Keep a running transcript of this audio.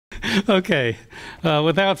Okay.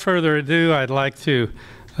 Without further ado, I'd like to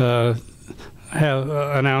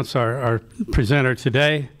announce our presenter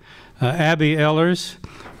today, Abbe Ellers,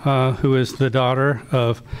 who is the daughter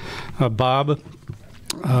of Bob,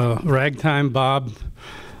 RagTime Bob.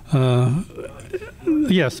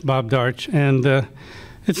 Yes, Bob Darch. And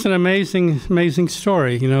it's an amazing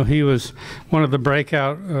story. You know, he was one of the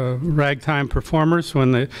breakout ragtime performers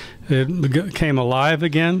when it became alive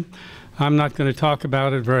again. I'm not going to talk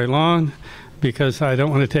about it very long because I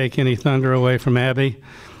don't want to take any thunder away from Abbe.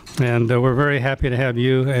 And we're very happy to have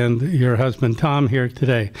you and your husband Tom here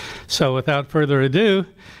today. So without further ado,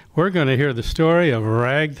 we're going to hear the story of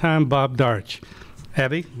Ragtime Bob Darch.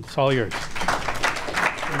 Abbe, it's all yours.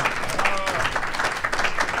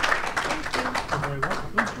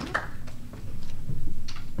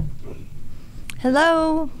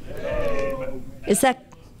 Hello. Is that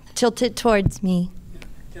tilted towards me?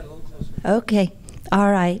 Okay.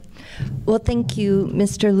 All right. Well, thank you,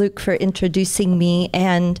 Mr. Luke, for introducing me.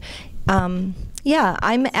 And yeah,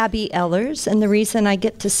 I'm Abbe Ellers, and the reason I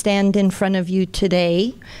get to stand in front of you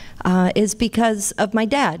today is because of my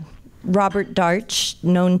dad, Robert Darch,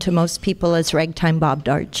 known to most people as Ragtime Bob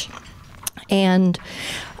Darch. And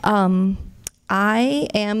I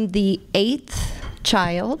am the 8th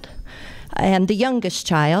child and the youngest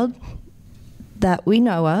child that we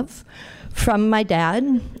know of from my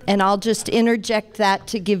dad, and I'll just interject that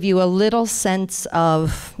to give you a little sense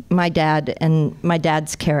of my dad and my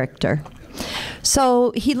dad's character.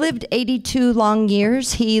 So he lived 82 long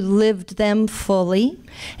years. He lived them fully,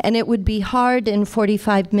 and it would be hard in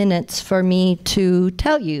 45 minutes for me to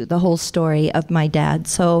tell you the whole story of my dad.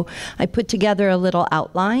 So I put together a little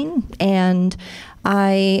outline, and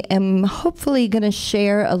I am hopefully going to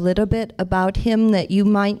share a little bit about him that you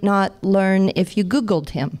might not learn if you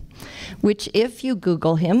Googled him, which if you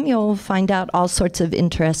Google him, you'll find out all sorts of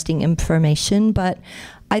interesting information. But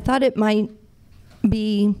I thought it might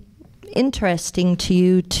be interesting to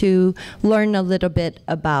you to learn a little bit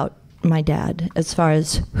about my dad as far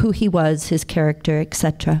as who he was, his character,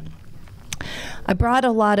 etc. I brought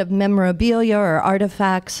a lot of memorabilia or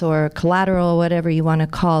artifacts or collateral, whatever you want to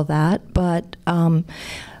call that, but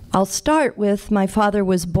I'll start with my father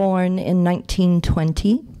was born in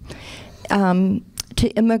 1920 to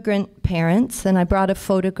immigrant parents, and I brought a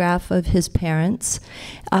photograph of his parents.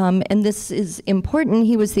 And this is important.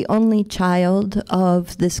 He was the only child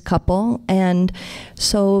of this couple, and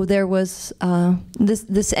so there was,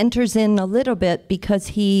 this enters in a little bit because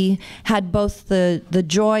he had both the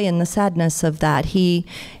joy and the sadness of that. He,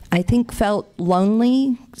 I think, felt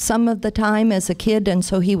lonely some of the time as a kid, and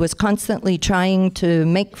so he was constantly trying to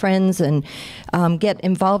make friends and get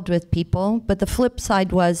involved with people. But the flip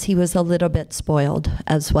side was he was a little bit spoiled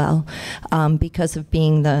as well because of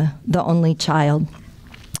being the only child.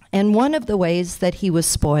 And one of the ways that he was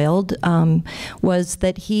spoiled was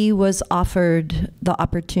that he was offered the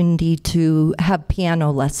opportunity to have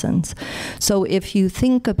piano lessons. So if you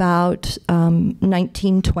think about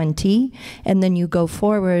 1920, and then you go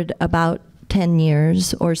forward about 10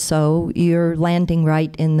 years or so, you're landing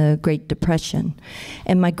right in the Great Depression.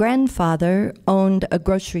 And my grandfather owned a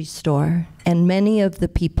grocery store, and many of the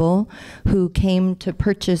people who came to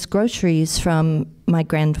purchase groceries from my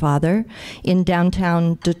grandfather in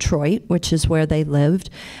downtown Detroit, which is where they lived,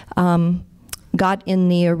 got in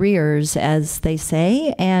the arrears, as they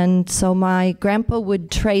say, and so my grandpa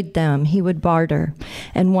would trade them. He would barter.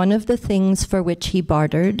 And one of the things for which he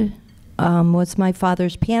bartered was my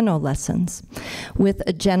father's piano lessons with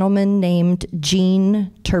a gentleman named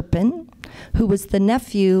Gene Turpin, who was the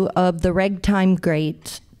nephew of the ragtime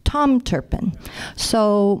great Tom Turpin.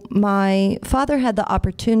 So my father had the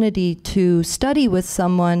opportunity to study with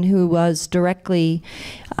someone who was directly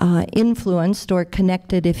influenced or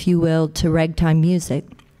connected, if you will, to ragtime music.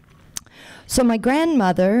 So my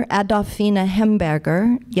grandmother, Adolfina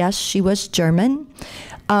Hemberger, yes, she was German,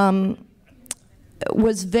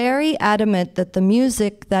 was very adamant that the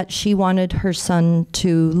music that she wanted her son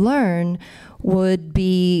to learn would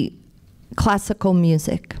be classical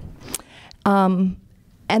music.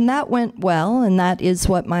 And that went well, and that is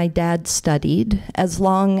what my dad studied, as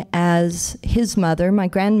long as his mother, my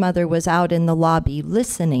grandmother, was out in the lobby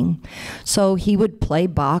listening. So he would play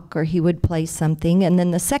Bach or he would play something, and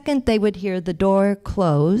then the second they would hear the door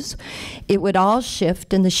close, it would all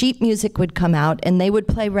shift and the sheet music would come out, and they would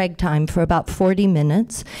play ragtime for about 40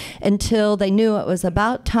 minutes until they knew it was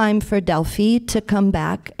about time for Delphi to come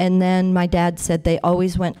back. And then my dad said they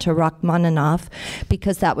always went to Rachmaninoff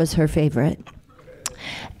because that was her favorite.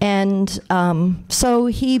 And so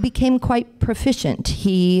he became quite proficient.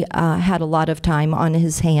 He had a lot of time on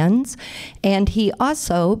his hands. And he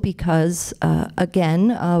also, because,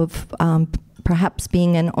 again, of perhaps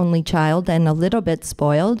being an only child and a little bit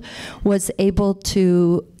spoiled, was able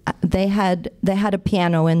to, they had a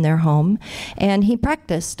piano in their home, and he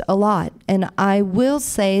practiced a lot. And I will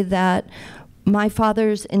say that my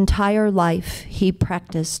father's entire life, he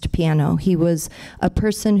practiced piano. He was a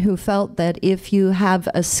person who felt that if you have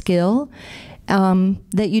a skill,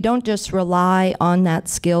 that you don't just rely on that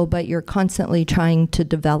skill, but you're constantly trying to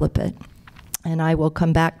develop it. And I will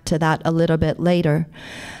come back to that a little bit later.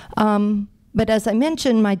 But as I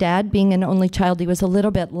mentioned, my dad, being an only child, he was a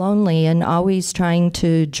little bit lonely and always trying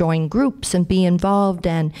to join groups and be involved.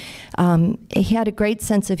 And he had a great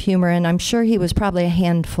sense of humor, and I'm sure he was probably a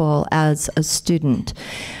handful as a student.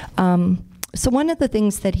 So one of the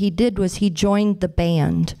things that he did was he joined the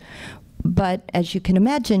band. But as you can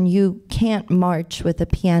imagine, you can't march with a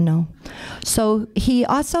piano. So he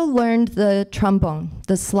also learned the trombone,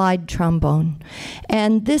 the slide trombone.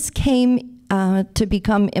 And this came to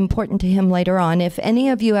become important to him later on. If any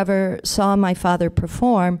of you ever saw my father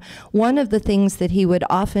perform, one of the things that he would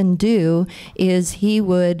often do is he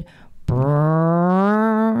would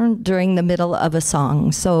during the middle of a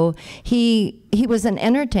song. So he was an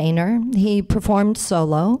entertainer. He performed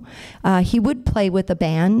solo. He would play with a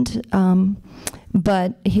band,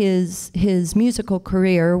 but his musical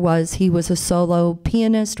career was he was a solo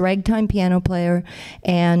pianist, ragtime piano player,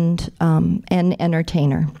 and an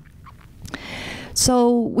entertainer.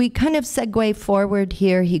 So we kind of segue forward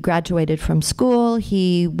here. He graduated from school.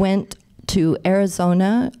 He went to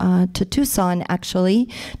Arizona, to Tucson actually,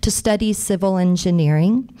 to study civil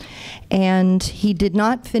engineering. And he did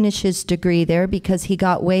not finish his degree there because he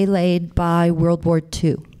got waylaid by World War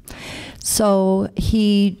II. So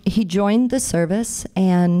he joined the service,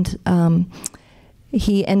 and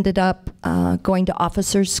he ended up going to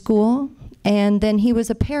officers' school. And then he was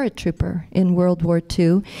a paratrooper in World War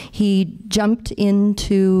II. He jumped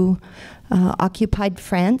into occupied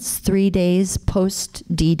France 3 days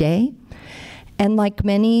post-D-Day. And like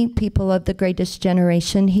many people of the greatest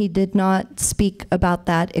generation, he did not speak about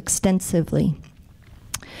that extensively.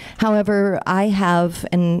 However, I have,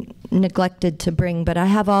 and neglected to bring, but I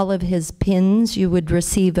have all of his pins. You would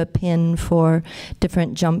receive a pin for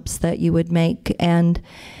different jumps that you would make. And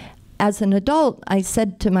as an adult, I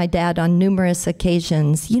said to my dad on numerous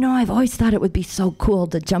occasions, you know, I've always thought it would be so cool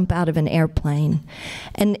to jump out of an airplane.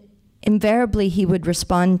 And invariably he would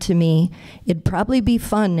respond to me, it'd probably be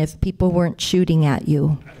fun if people weren't shooting at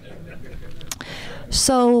you.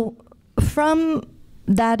 So from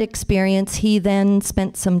that experience, he then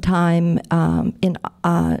spent some time in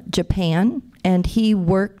Japan, and he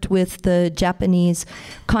worked with the Japanese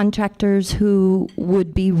contractors who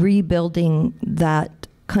would be rebuilding that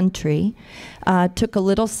country, took a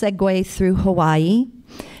little segue through Hawaii,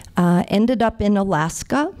 ended up in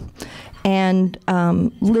Alaska, and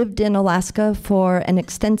lived in Alaska for an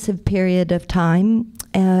extensive period of time,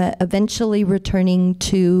 eventually returning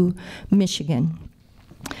to Michigan.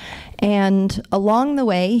 And along the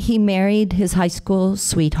way, he married his high school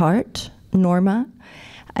sweetheart, Norma,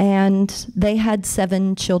 and they had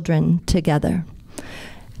 7 children together.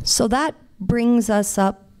 So that brings us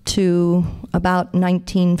up to about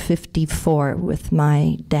 1954 with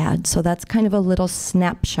my dad. So that's kind of a little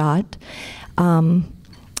snapshot.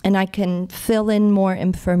 And I can fill in more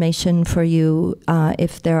information for you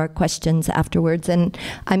if there are questions afterwards. And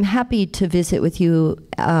I'm happy to visit with you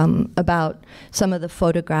about some of the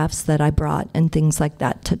photographs that I brought and things like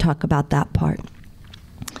that to talk about that part.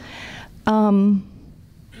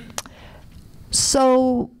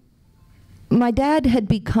 So my dad had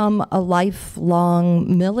become a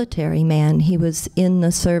lifelong military man. He was in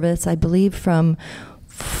the service, I believe, from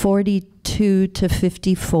 42 to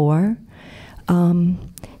 54.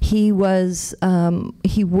 He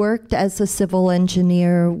worked as a civil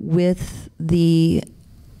engineer with the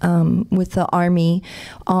Army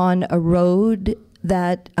on a road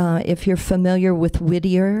that, if you're familiar with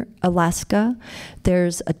Whittier, Alaska,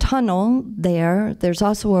 there's a tunnel there. There's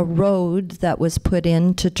also a road that was put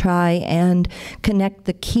in to try and connect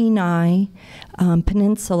the Kenai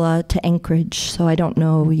Peninsula to Anchorage. So I don't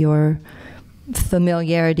know your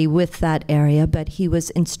familiarity with that area, but he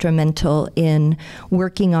was instrumental in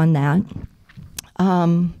working on that.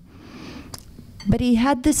 But he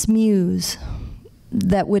had this muse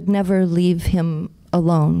that would never leave him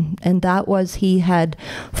alone, and that was he had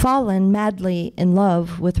fallen madly in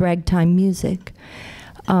love with ragtime music,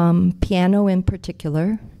 piano in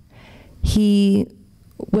particular. He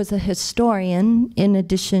was a historian in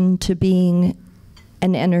addition to being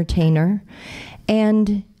an entertainer.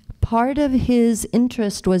 And part of his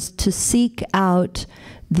interest was to seek out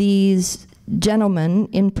these gentlemen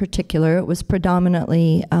in particular. It was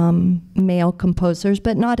predominantly male composers,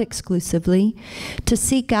 but not exclusively, to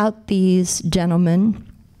seek out these gentlemen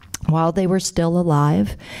while they were still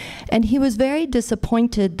alive. And he was very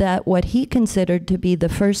disappointed that what he considered to be the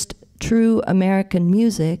first true American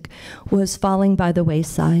music was falling by the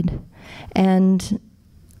wayside. And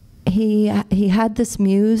he had this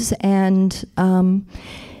muse, and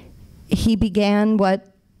he began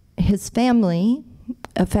what his family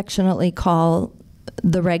affectionately call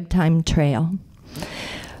the Ragtime Trail.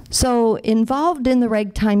 So involved in the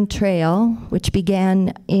Ragtime Trail, which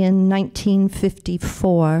began in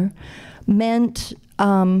 1954, meant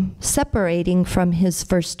separating from his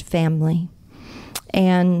first family.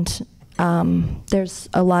 And there's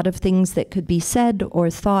a lot of things that could be said or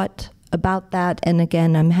thought about that, and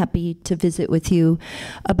again, I'm happy to visit with you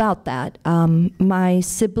about that. My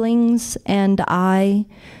siblings and I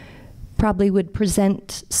probably would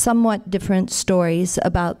present somewhat different stories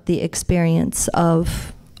about the experience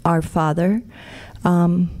of our father,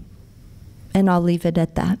 and I'll leave it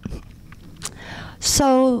at that.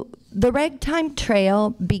 So the Ragtime Trail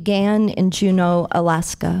began in Juneau,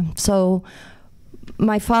 Alaska. So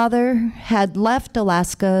my father had left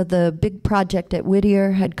Alaska. The big project at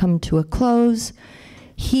Whittier had come to a close.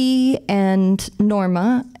 He and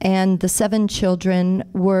Norma and the 7 children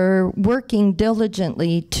were working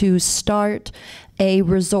diligently to start a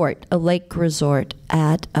resort, a lake resort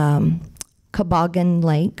at Cabogan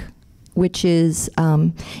Lake, which is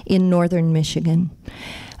in northern Michigan.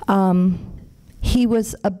 He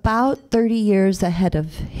was about 30 years ahead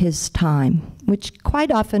of his time, which quite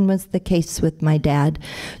often was the case with my dad.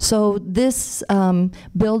 So this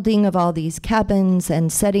building of all these cabins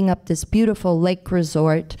and setting up this beautiful lake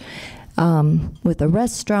resort with a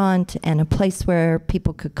restaurant and a place where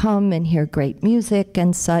people could come and hear great music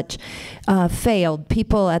and such failed.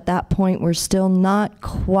 People at that point were still not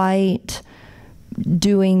quite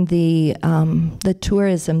doing the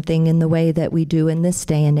tourism thing in the way that we do in this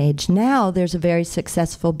day and age. Now there's a very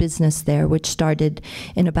successful business there, which started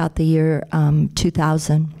in about the year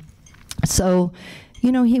 2000. So,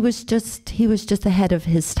 you know, he was just ahead of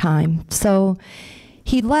his time. So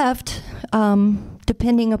he left,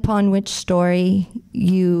 depending upon which story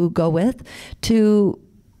you go with, to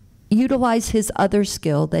utilize his other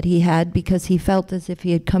skill that he had, because he felt as if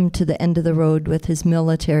he had come to the end of the road with his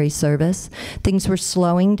military service. Things were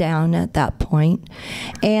slowing down at that point.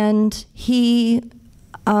 And he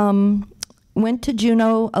went to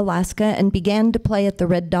Juneau, Alaska, and began to play at the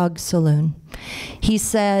Red Dog Saloon. He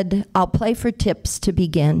said, "I'll play for tips to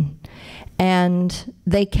begin." And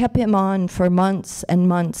they kept him on for months and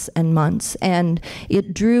months and months. And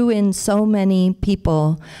it drew in so many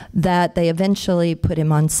people that they eventually put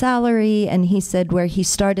him on salary. And he said where he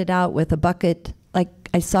started out with a bucket, like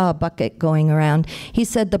I saw a bucket going around, he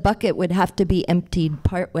said the bucket would have to be emptied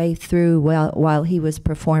partway through while he was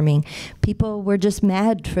performing. People were just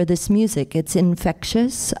mad for this music. It's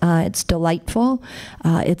infectious, it's delightful,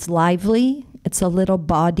 it's lively, it's a little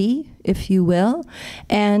bawdy, if you will,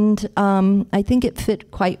 and I think it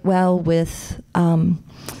fit quite well with the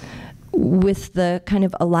kind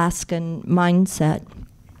of Alaskan mindset.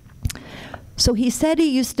 So he said he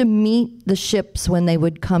used to meet the ships when they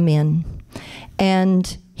would come in,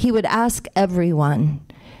 and he would ask everyone,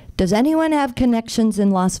 "Does anyone have connections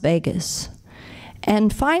in Las Vegas?"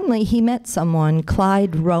 And finally, he met someone,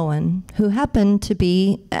 Clyde Rowan, who happened to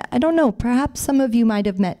be, I don't know, perhaps some of you might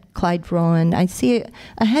have met Clyde Rowan. I see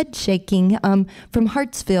a head shaking, from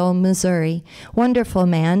Hartsville, Missouri. Wonderful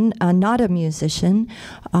man, not a musician,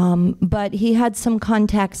 but he had some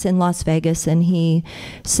contacts in Las Vegas, and he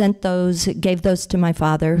gave those to my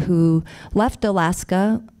father, who left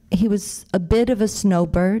Alaska. He was a bit of a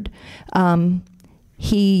snowbird.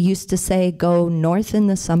 He used to say, "Go north in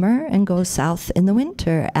the summer and go south in the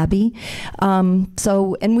winter, Abbe."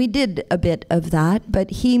 And we did a bit of that, but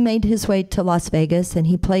he made his way to Las Vegas, and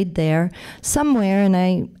he played there somewhere, and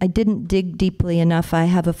I didn't dig deeply enough. I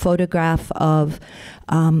have a photograph of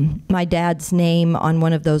my dad's name on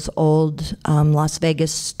one of those old Las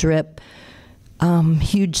Vegas Strip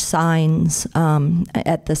huge signs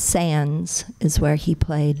at the Sands is where he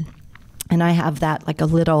played. And I have that like a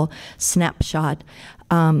little snapshot.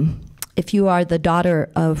 If you are the daughter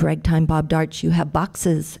of Ragtime Bob Darch, you have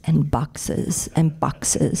boxes and boxes and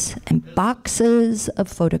boxes and boxes of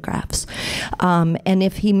photographs. And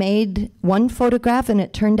if he made one photograph and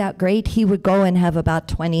it turned out great, he would go and have about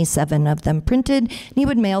 27 of them printed, and he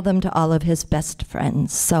would mail them to all of his best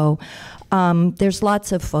friends. So there's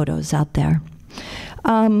lots of photos out there.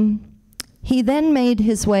 He then made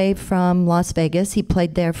his way from Las Vegas. He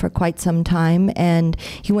played there for quite some time, and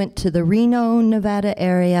he went to the Reno, Nevada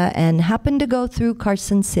area and happened to go through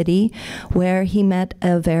Carson City, where he met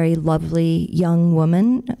a very lovely young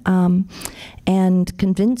woman and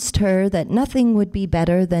convinced her that nothing would be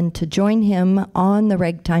better than to join him on the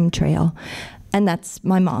Ragtime Trail. And that's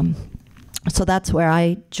my mom. So that's where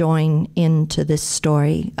I join into this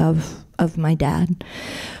story of my dad.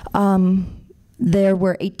 There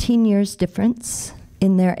were 18 years difference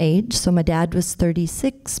in their age. So my dad was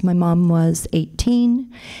 36, my mom was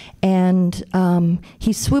 18, and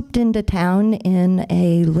he swooped into town in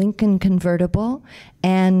a Lincoln convertible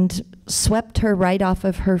and swept her right off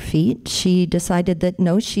of her feet. She decided that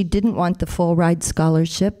no, she didn't want the full ride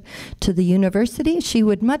scholarship to the university. She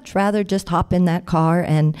would much rather just hop in that car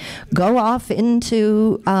and go off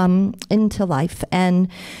into life. And,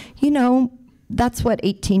 you know, that's what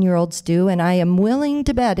 18-year-olds do, and I am willing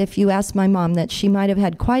to bet, if you ask my mom, that she might have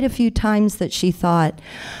had quite a few times that she thought,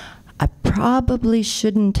 I probably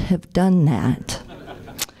shouldn't have done that.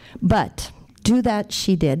 But do that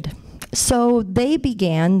she did. So they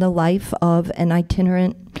began the life of an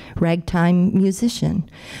itinerant ragtime musician,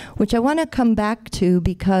 which I want to come back to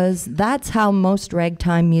because that's how most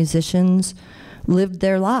ragtime musicians lived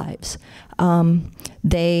their lives.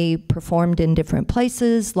 They performed in different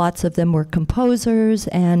places. Lots of them were composers.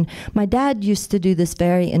 And my dad used to do this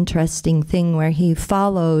very interesting thing where he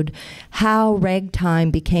followed how ragtime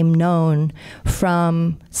became known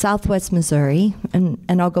from Southwest Missouri. And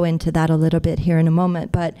I'll go into that a little bit here in a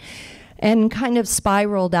moment. And kind of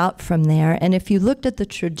spiraled out from there. And if you looked at the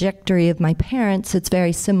trajectory of my parents, it's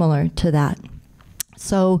very similar to that.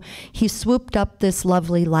 So he swooped up this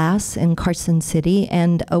lovely lass in Carson City,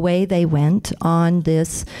 and away they went on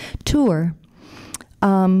this tour,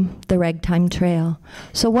 the Ragtime Trail.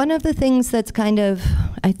 So one of the things that's kind of,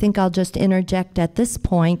 I think I'll just interject at this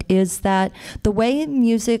point, is that the way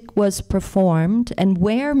music was performed and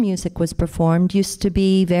where music was performed used to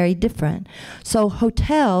be very different. So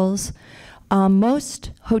hotels, most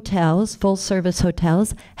hotels, full-service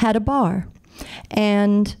hotels, had a bar.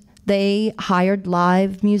 And they hired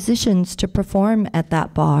live musicians to perform at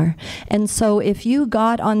that bar. And so if you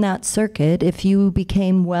got on that circuit, if you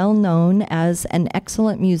became well known as an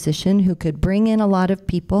excellent musician who could bring in a lot of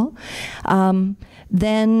people,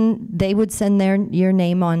 then they would send your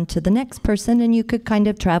name on to the next person, and you could kind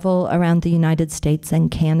of travel around the United States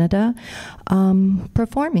and Canada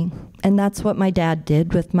performing. And that's what my dad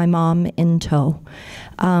did with my mom in tow.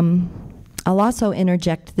 I'll also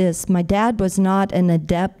interject this. My dad was not an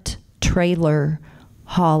adept trailer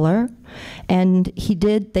hauler, and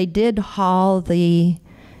they did haul the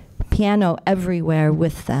piano everywhere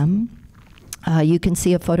with them. You can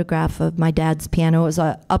see a photograph of my dad's piano. It was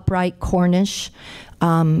an upright Cornish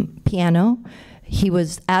piano. He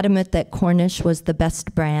was adamant that Cornish was the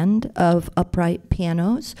best brand of upright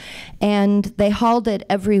pianos, and they hauled it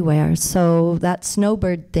everywhere. So that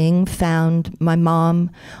snowbird thing found my mom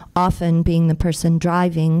often being the person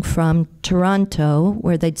driving from Toronto,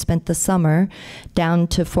 where they'd spent the summer, down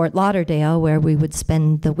to Fort Lauderdale, where we would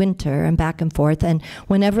spend the winter, and back and forth. And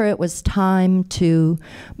whenever it was time to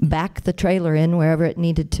back the trailer in wherever it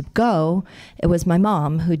needed to go, it was my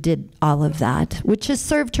mom who did all of that, which has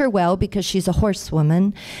served her well because she's a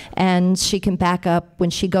horsewoman, and she can back up when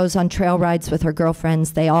she goes on trail rides with her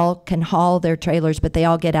girlfriends. They all can haul their trailers, but they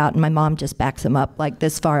all get out, and my mom just backs them up like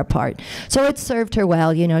this far apart. So it served her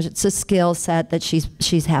well. You know, it's a skill set that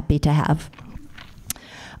she's happy to have.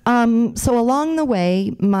 So along the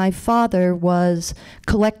way, my father was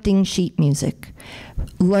collecting sheet music,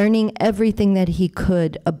 learning everything that he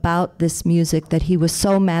could about this music that he was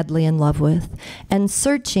so madly in love with, and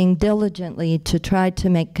searching diligently to try to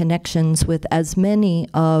make connections with as many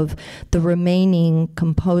of the remaining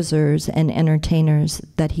composers and entertainers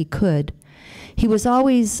that he could. He was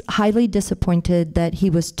always highly disappointed that he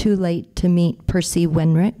was too late to meet Percy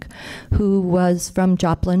Wenrick, who was from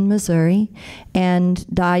Joplin, Missouri, and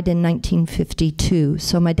died in 1952.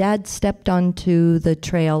 So my dad stepped onto the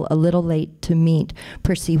trail a little late to meet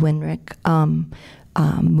Percy Wenrick.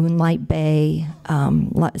 Moonlight Bay,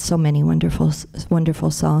 so many wonderful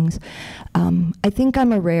songs. I think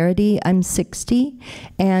I'm a rarity. I'm 60,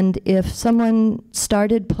 and if someone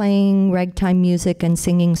started playing ragtime music and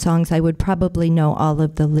singing songs, I would probably know all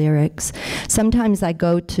of the lyrics. Sometimes I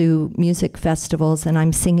go to music festivals and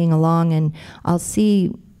I'm singing along, and I'll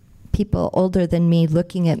see people older than me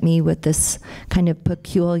looking at me with this kind of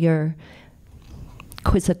peculiar,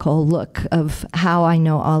 quizzical look of how I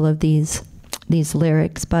know all of these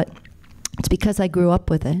lyrics, but it's because I grew up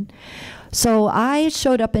with it. So I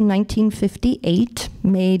showed up in 1958,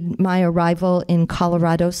 made my arrival in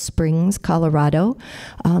Colorado Springs, Colorado.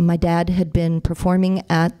 My dad had been performing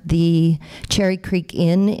at the Cherry Creek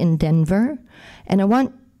Inn in Denver. And I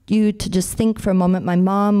want you to just think for a moment, my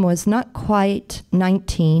mom was not quite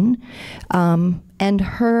 19, and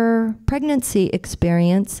her pregnancy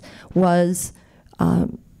experience was,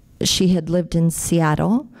 she had lived in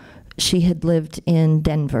Seattle, she had lived in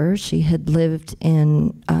Denver, she had lived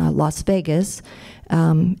in Las Vegas,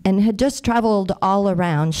 and had just traveled all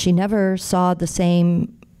around. She never saw the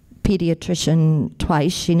same pediatrician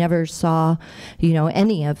twice. She never saw,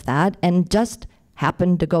 any of that, and just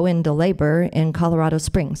happened to go into labor in Colorado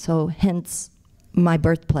Springs, so hence my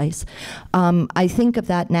birthplace. I think of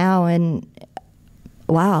that now and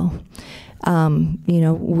wow,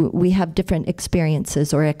 we have different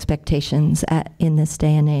experiences or expectations in this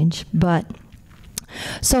day and age. But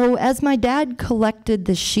so as my dad collected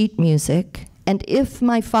the sheet music, and if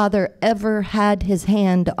my father ever had his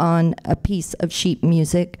hand on a piece of sheet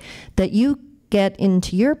music that you get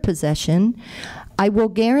into your possession, I will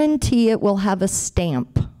guarantee it will have a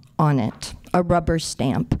stamp on it, a rubber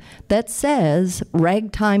stamp, that says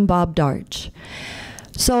Ragtime Bob Darch.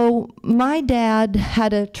 So my dad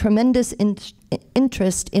had a tremendous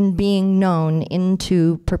interest in being known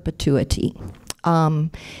into perpetuity.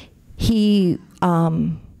 He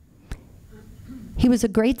was a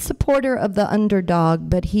great supporter of the underdog,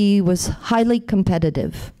 but he was highly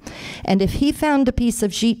competitive. And if he found a piece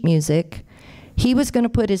of sheet music, he was going to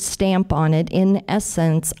put his stamp on it. In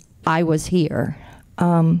essence, I was here.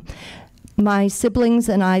 My siblings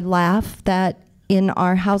and I laugh that in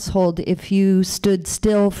our household, if you stood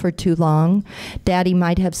still for too long, Daddy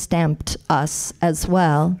might have stamped us as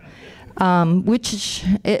well, which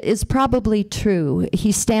is probably true.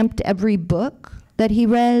 He stamped every book that he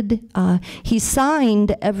read. He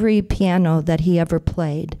signed every piano that he ever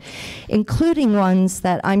played, including ones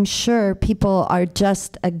that I'm sure people are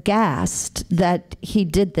just aghast that he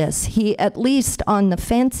did this. He, at least on the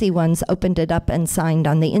fancy ones, opened it up and signed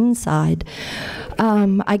on the inside.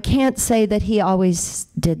 I can't say that he always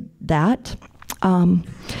did that.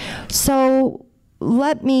 So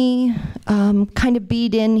let me kind of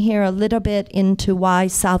bead in here a little bit into why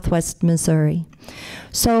Southwest Missouri.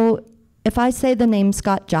 So if I say the name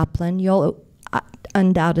Scott Joplin, you'll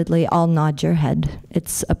undoubtedly all nod your head.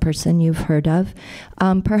 It's a person you've heard of.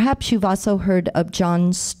 Perhaps you've also heard of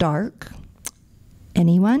John Stark.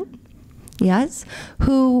 Anyone? Yes?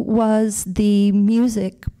 Who was the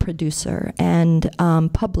music producer and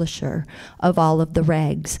publisher of all of the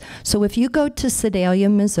rags. So if you go to Sedalia,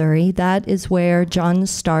 Missouri, that is where John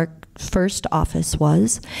Stark's first office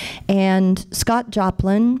was. And Scott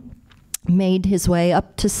Joplin made his way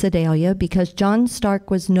up to Sedalia because John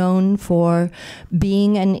Stark was known for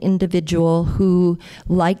being an individual who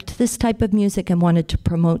liked this type of music and wanted to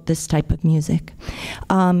promote this type of music.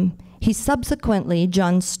 He subsequently,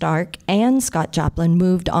 John Stark and Scott Joplin,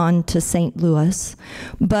 moved on to St. Louis.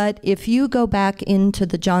 But if you go back into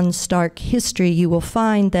the John Stark history, you will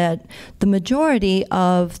find that the majority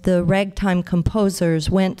of the ragtime composers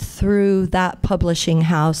went through that publishing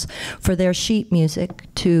house for their sheet music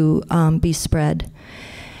to be spread.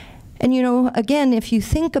 And again, if you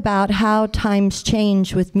think about how times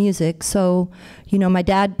change with music, so, my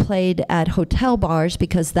dad played at hotel bars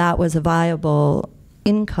because that was a viable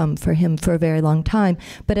income for him for a very long time.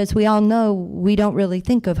 But as we all know, we don't really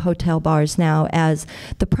think of hotel bars now as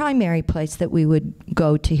the primary place that we would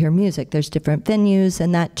go to hear music. There's different venues,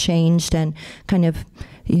 and that changed and kind of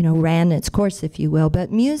ran its course, if you will. But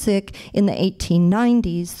music in the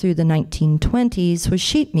 1890s through the 1920s was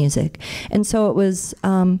sheet music. And so it was,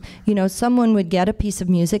 someone would get a piece of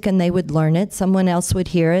music and they would learn it. Someone else would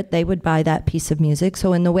hear it. They would buy that piece of music.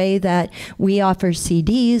 So in the way that we offer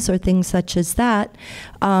CDs or things such as that,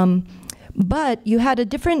 but you had a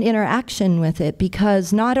different interaction with it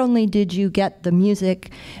because not only did you get the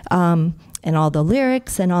music, and all the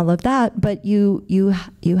lyrics and all of that, but you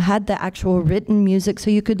had the actual written music so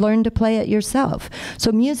you could learn to play it yourself.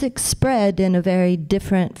 So music spread in a very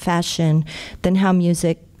different fashion than how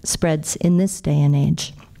music spreads in this day and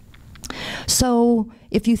age. So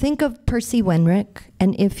if you think of Percy Wenrick,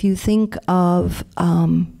 and if you think of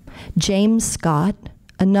James Scott,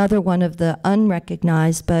 another one of the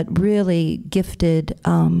unrecognized but really gifted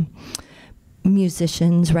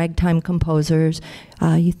musicians, ragtime composers.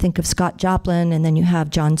 You think of Scott Joplin, and then you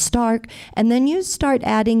have John Stark, and then you start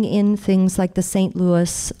adding in things like the St.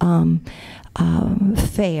 Louis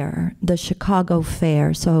fair, the Chicago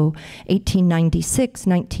Fair, so 1896,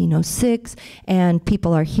 1906, and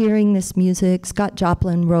people are hearing this music. Scott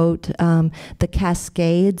Joplin wrote The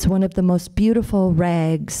Cascades, one of the most beautiful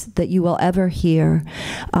rags that you will ever hear,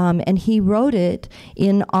 and he wrote it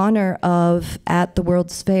in honor of, at the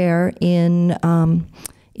World's Fair in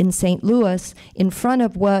St. Louis, in front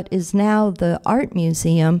of what is now the Art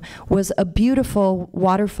Museum, was a beautiful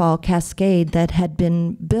waterfall cascade that had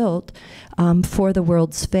been built for the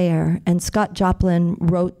World's Fair. And Scott Joplin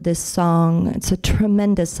wrote this song. It's a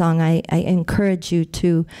tremendous song. I encourage you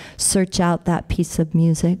to search out that piece of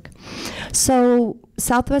music. So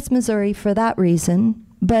Southwest Missouri for that reason.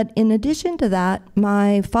 But in addition to that,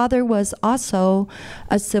 my father was also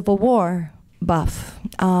a Civil War buff,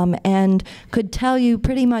 and could tell you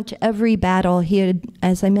pretty much every battle. He had,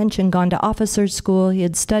 as I mentioned, gone to officers' school. He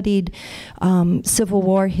had studied Civil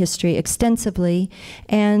War history extensively,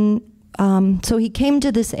 and so he came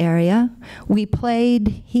to this area. He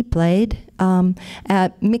played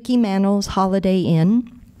at Mickey Mantle's Holiday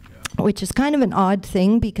Inn, which is kind of an odd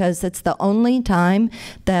thing because it's the only time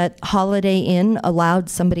that Holiday Inn allowed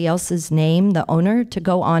somebody else's name, the owner, to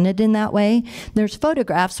go on it in that way. There's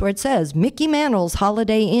photographs where it says Mickey Mantle's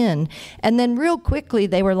Holiday Inn, and then real quickly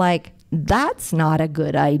they were like, that's not a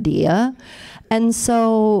good idea. And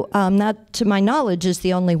so that, to my knowledge, is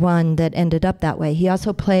the only one that ended up that way. He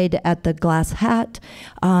also played at the Glass Hat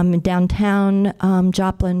downtown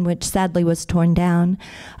Joplin, which sadly was torn down.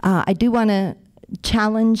 I do want to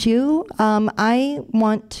challenge you. I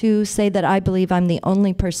want to say that I believe I'm the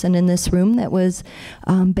only person in this room that was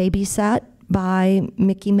babysat by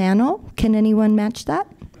Mickey Mantle. Can anyone match that?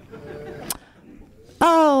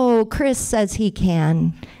 Oh, Chris says he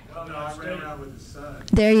can. Well, no, I ran around with his son.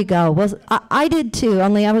 There you go. Well, I did too,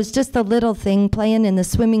 only I was just a little thing playing in the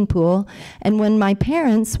swimming pool. And when my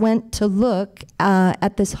parents went to look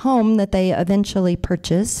at this home that they eventually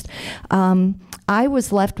purchased, I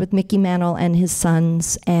was left with Mickey Mantle and his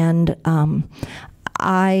sons, and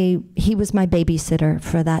he was my babysitter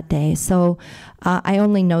for that day. So I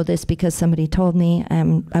only know this because somebody told me.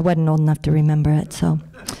 I wasn't old enough to remember it. So,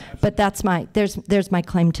 but that's there's my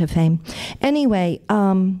claim to fame. Anyway,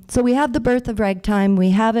 so we have the birth of ragtime. We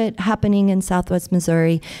have it happening in Southwest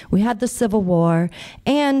Missouri. We had the Civil War,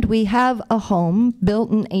 and we have a home built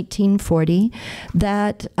in 1840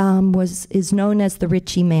 that is known as the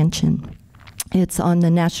Ritchie Mansion. It's on the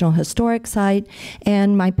National Historic Site,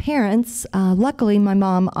 and my parents, luckily my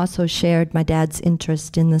mom also shared my dad's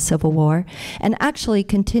interest in the Civil War, and actually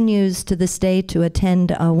continues to this day to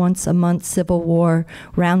attend a once-a-month Civil War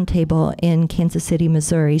roundtable in Kansas City,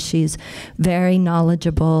 Missouri. She's very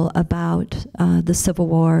knowledgeable about the Civil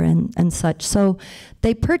War and such. So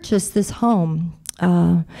they purchased this home,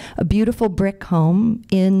 a beautiful brick home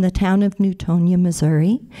in the town of Newtonia,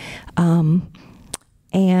 Missouri.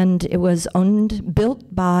 And it was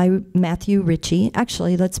built by Matthew Ritchie.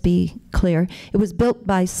 Actually, let's be clear. It was built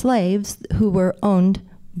by slaves who were owned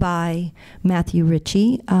by Matthew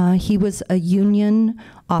Ritchie. He was a Union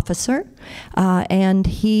officer, and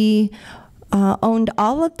he owned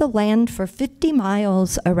all of the land for 50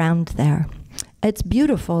 miles around there. It's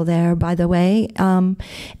beautiful there, by the way.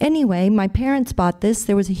 Anyway, my parents bought this.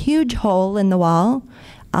 There was a huge hole in the wall.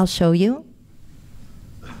 I'll show you.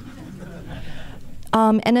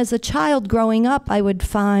 And as a child growing up, I would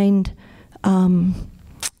find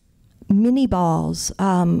mini balls,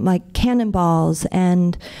 like cannonballs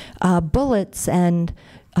and bullets and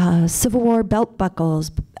Civil War belt buckles.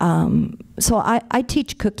 So I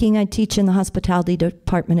teach cooking. I teach in the hospitality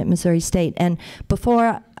department at Missouri State. And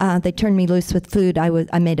before they turned me loose with food,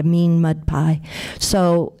 I made a mean mud pie.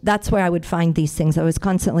 So that's where I would find these things. I was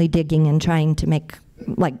constantly digging and trying to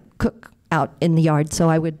cook out in the yard. So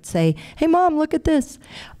I would say, hey, Mom, look at this.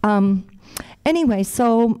 Anyway,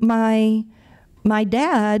 so my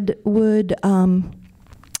dad would,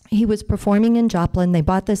 he was performing in Joplin. They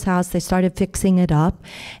bought this house. They started fixing it up.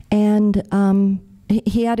 And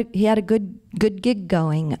he had a good gig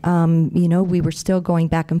going. You know, we were still going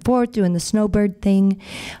back and forth doing the snowbird thing.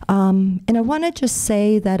 And I want to just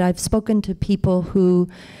say that I've spoken to people who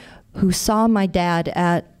saw my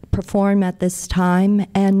dad perform at this time,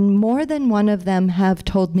 and more than one of them have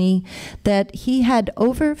told me that he had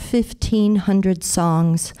over 1,500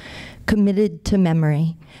 songs committed to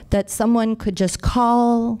memory, that someone could just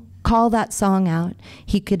call that song out.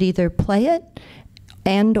 He could either play it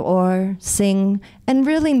and or sing, and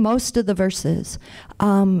really most of the verses.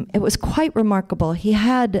 It was quite remarkable. He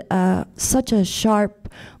had such a sharp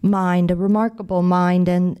mind, a remarkable mind,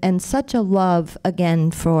 and such a love,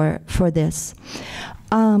 again, for this.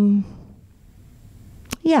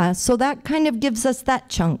 Yeah, so that kind of gives us that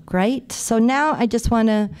chunk, right? So now I just want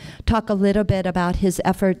to talk a little bit about his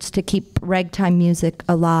efforts to keep ragtime music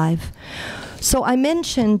alive. So I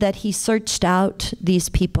mentioned that he searched out these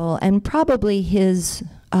people, and probably his,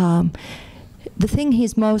 the thing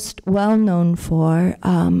he's most well known for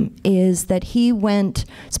is that he went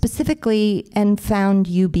specifically and found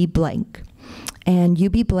Abbe Blake. And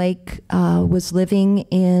Abbe Blake was living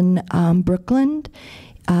in Brooklyn,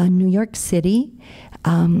 New York City.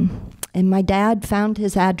 And my dad found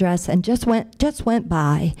his address and just went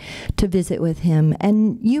by to visit with him.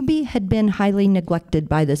 And Abbe had been highly neglected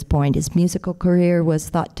by this point. His musical career was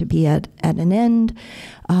thought to be at an end,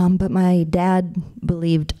 but my dad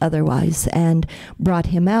believed otherwise and brought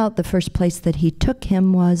him out. The first place that he took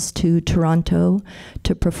him was to Toronto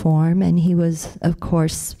to perform, and he was, of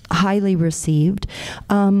course, highly received.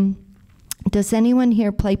 Does anyone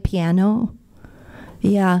here play piano?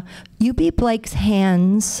 Yeah, Abbe Blake's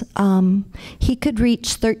hands, he could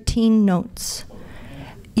reach 13 notes.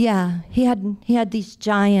 Yeah, he had these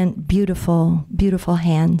giant, beautiful, beautiful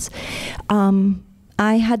hands.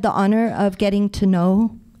 I had the honor of getting to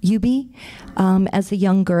know Abbe as a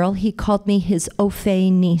young girl. He called me his au fait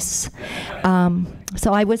niece.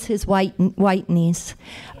 So I was his white niece.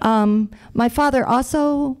 My father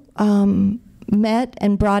also met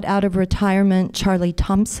and brought out of retirement Charlie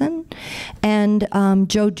Thompson and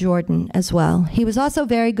Joe Jordan as well. He was also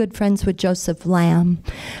very good friends with Joseph Lamb.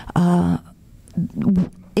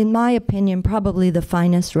 In my opinion, probably the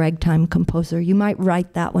finest ragtime composer. You might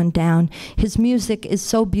write that one down. His music is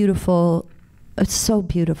so beautiful. It's so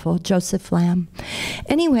beautiful, Joseph Lamb.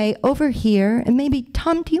 Anyway, over here, and maybe,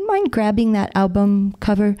 Tom, do you mind grabbing that album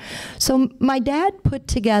cover? So my dad put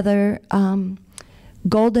together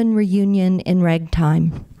Golden Reunion in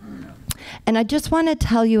Ragtime. And I just want to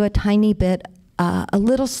tell you a tiny bit, a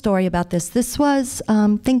little story about this. This was,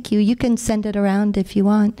 thank you, you can send it around if you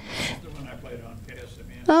want. The one I played on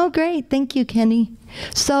KSMN. Oh, great, thank you, Kenny.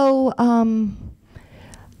 So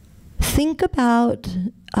think about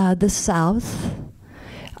the South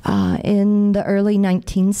in the early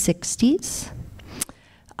 1960s.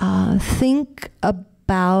 Think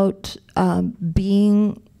about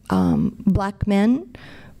being black men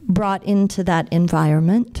brought into that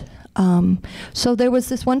environment. So there was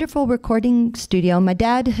this wonderful recording studio. My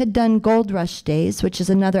dad had done Gold Rush Days, which is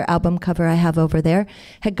another album cover I have over there.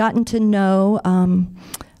 Had gotten to know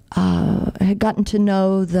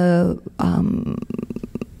the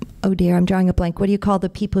oh dear, I'm drawing a blank. What do you call the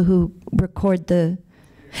people who record the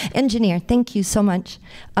engineer? Thank you so much.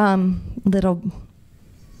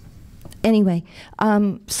 Anyway,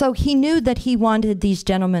 so he knew that he wanted these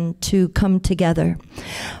gentlemen to come together.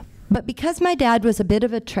 But because my dad was a bit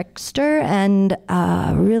of a trickster and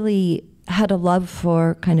really had a love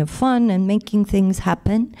for kind of fun and making things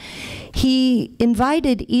happen, he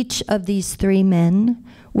invited each of these three men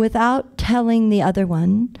without telling the other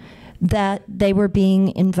one that they were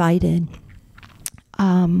being invited.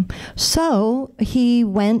 So he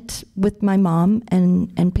went with my mom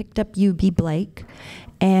and picked up Abbe Blake.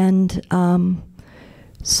 And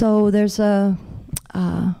so there's a,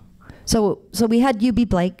 so we had Abbe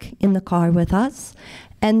Blake in the car with us.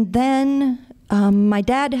 And then my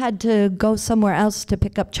dad had to go somewhere else to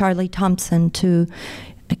pick up Charlie Thompson to,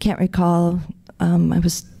 I can't recall, I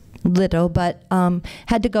was little, but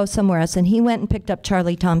had to go somewhere else. And he went and picked up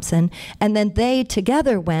Charlie Thompson. And then they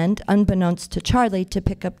together went, unbeknownst to Charlie, to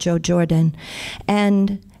pick up Joe Jordan.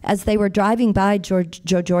 And as they were driving by, Joe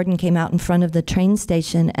Jordan came out in front of the train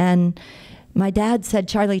station, and my dad said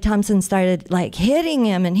Charlie Thompson started like hitting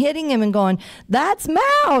him and going, "That's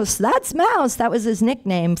Mouse, that's Mouse." That was his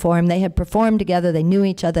nickname for him. They had performed together, they knew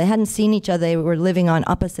each other, they hadn't seen each other, they were living on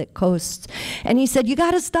opposite coasts. And he said, "You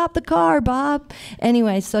got to stop the car, Bob."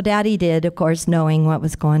 Anyway, so Daddy did, of course, knowing what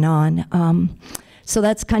was going on. So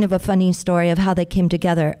that's kind of a funny story of how they came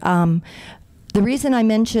together. The reason I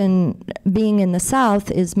mention being in the South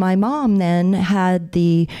is my mom then had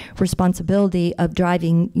the responsibility of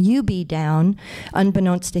driving Abbe down.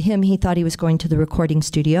 Unbeknownst to him, he thought he was going to the recording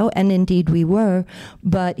studio, and indeed we were,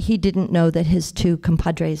 but he didn't know that his two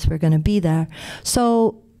compadres were going to be there.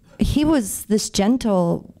 So he was this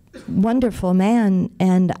gentle, wonderful man,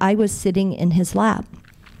 and I was sitting in his lap.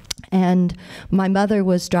 And my mother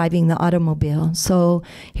was driving the automobile. So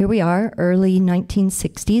here we are, early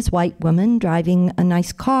 1960s, white woman driving a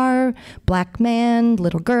nice car, black man,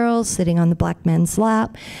 little girl sitting on the black man's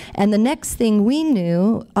lap. And the next thing we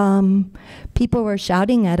knew, people were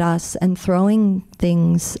shouting at us and throwing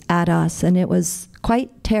things at us, and it was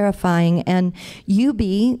quite terrifying. And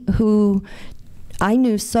Abbe, who I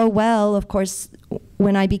knew so well, of course,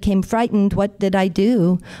 when I became frightened, what did I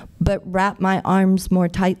do but wrap my arms more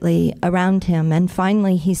tightly around him? And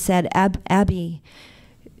finally he said, Abbe,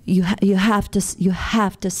 you have to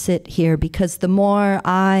sit here, because the more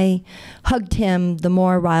I hugged him, the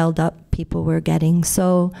more riled up people were getting.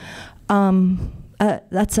 So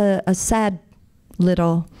that's a sad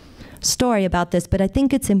little story about this, but I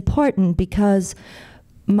think it's important because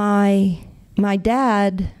my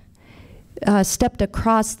dad stepped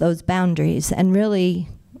across those boundaries and really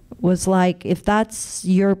was like, if that's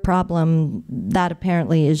your problem, that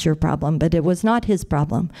apparently is your problem. But it was not his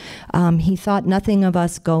problem. He thought nothing of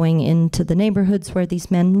us going into the neighborhoods where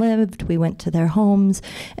these men lived. We went to their homes,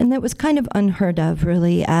 and that was kind of unheard of,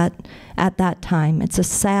 really, at that time. It's a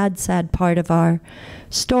sad, sad part of our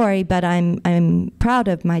story, but I'm proud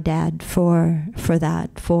of my dad for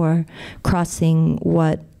that, for crossing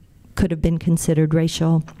what could have been considered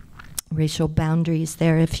racial boundaries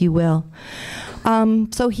there, if you will.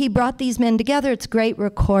 So he brought these men together. It's a great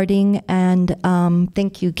recording, and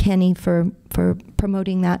thank you, Kenny, for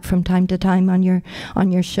promoting that from time to time on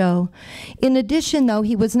your show. In addition, though,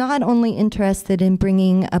 he was not only interested in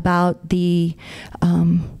bringing about the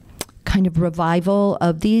kind of revival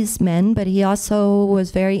of these men, but he also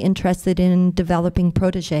was very interested in developing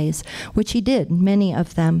protégés, which he did, many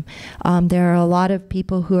of them. There are a lot of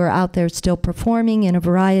people who are out there still performing in a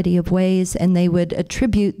variety of ways, and they would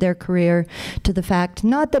attribute their career to the fact,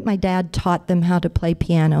 not that my dad taught them how to play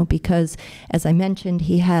piano, because, as I mentioned,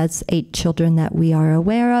 he has 8 children that we are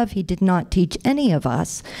aware of. He did not teach any of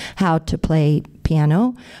us how to play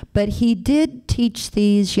piano, but he did teach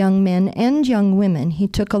these young men and young women. He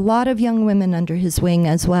took a lot of young women under his wing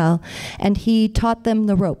as well, and he taught them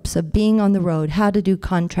the ropes of being on the road, how to do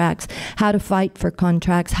contracts, how to fight for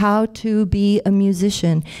contracts, how to be a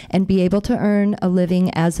musician and be able to earn a living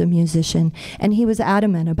as a musician. And he was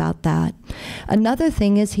adamant about that. Another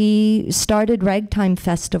thing is he started ragtime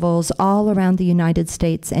festivals all around the United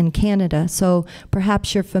States and Canada. So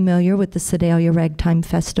perhaps you're familiar with the Sedalia Ragtime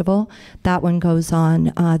Festival. That one goes on.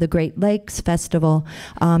 The Great Lakes Festival.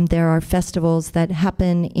 There are festivals that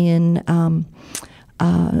happen in on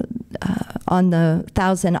the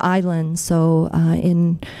Thousand Islands, so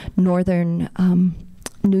in northern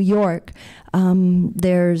New York.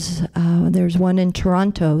 There's one in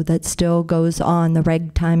Toronto that still goes on, the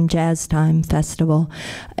Ragtime Jazz Time Festival.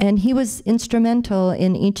 And he was instrumental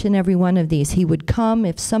in each and every one of these. He would come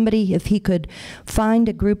if he could find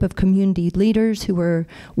a group of community leaders who were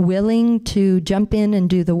willing to jump in and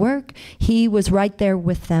do the work, he was right there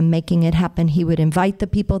with them making it happen. He would invite the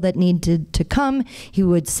people that needed to come. He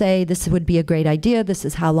would say, this would be a great idea. This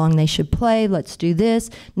is how long they should play. Let's do this.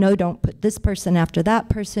 No, don't put this person after that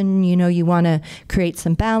person. You know, you want to create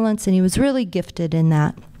some balance, and he was really gifted in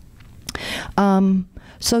that.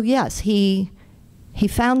 So yes, he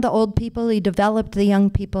found the old people, he developed the young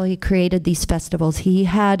people, he created these festivals. He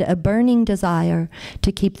had a burning desire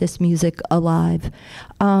to keep this music alive.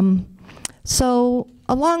 So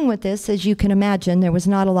along with this, as you can imagine, there was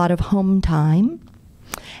not a lot of home time.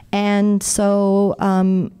 And so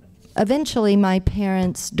eventually my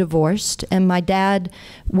parents divorced, and my dad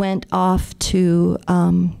went off to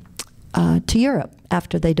Europe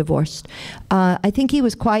after they divorced. I think he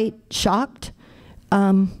was quite shocked,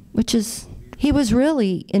 he was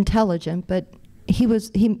really intelligent, but he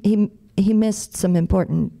missed some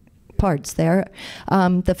important parts there.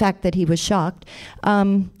 The fact that he was shocked.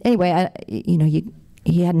 Anyway,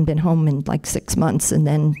 he hadn't been home in like 6 months, and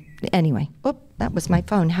then anyway, that was my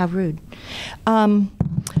phone, how rude.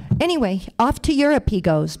 Anyway, off to Europe he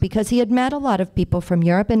goes, because he had met a lot of people from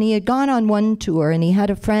Europe, and he had gone on one tour, and he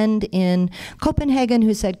had a friend in Copenhagen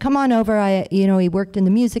who said, come on over. He worked in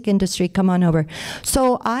the music industry, come on over.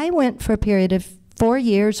 So I went for a period of 4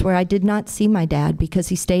 years where I did not see my dad, because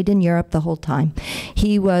he stayed in Europe the whole time.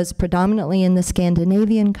 He was predominantly in the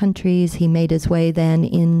Scandinavian countries. He made his way then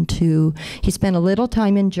he spent a little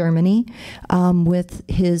time in Germany with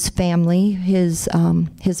his family, his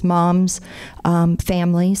mom's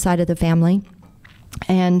family, side of the family.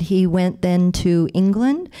 And he went then to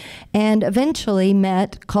England and eventually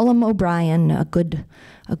met Colm O'Brien, a good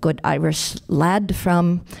Irish lad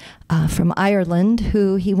from Ireland,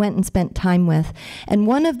 who he went and spent time with. And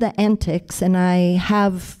one of the antics, and I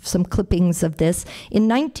have some clippings of this, in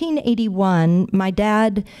 1981, my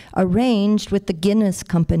dad arranged with the Guinness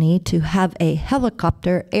Company to have a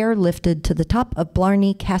helicopter airlifted to the top of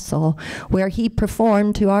Blarney Castle, where he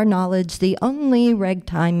performed, to our knowledge, the only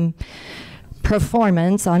ragtime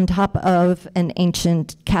performance on top of an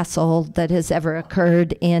ancient castle that has ever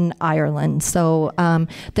occurred in Ireland. So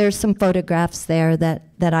there's some photographs there that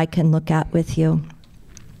I can look at with you.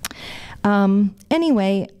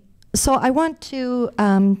 Anyway, so I want to,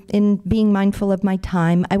 in being mindful of my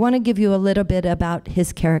time, I want to give you a little bit about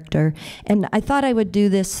his character. And I thought I would do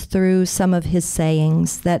this through some of his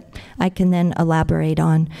sayings that I can then elaborate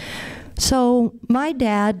on. So my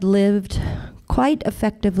dad lived quite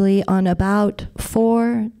effectively on about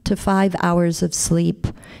 4 to 5 hours of sleep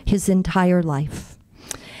his entire life.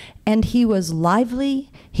 And he was lively,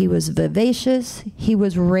 he was vivacious, he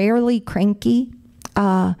was rarely cranky.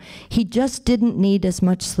 He just didn't need as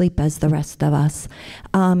much sleep as the rest of us.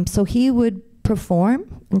 So he would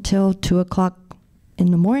perform until 2 o'clock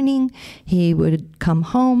in the morning. He would come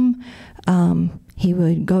home. He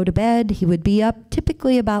would go to bed. He would be up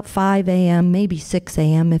typically about 5 a.m., maybe 6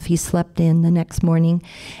 a.m. if he slept in the next morning.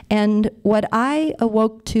 And what I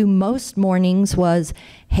awoke to most mornings was,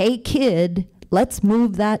 "Hey kid, let's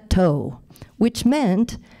move that toe," which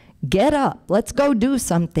meant, get up, let's go do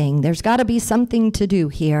something. There's got to be something to do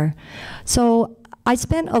here. So I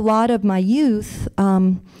spent a lot of my youth,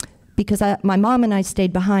 because my mom and I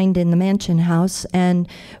stayed behind in the mansion house, and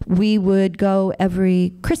we would go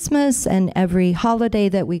every Christmas and every holiday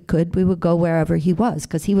that we could. We would go wherever he was,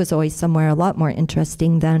 because he was always somewhere a lot more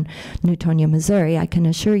interesting than Newtonia, Missouri, I can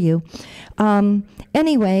assure you.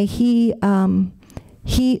 Anyway,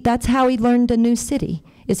 that's how he learned a new city.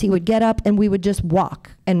 Is he would get up and we would just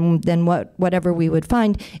walk, and then whatever we would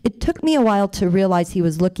find. It took me a while to realize he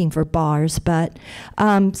was looking for bars, but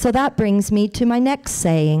so that brings me to my next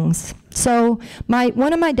sayings. So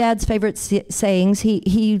one of my dad's favorite sayings,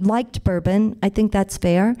 he liked bourbon. I think that's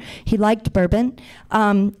fair. He liked bourbon,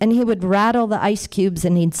 and he would rattle the ice cubes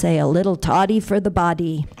and he'd say, "A little toddy for the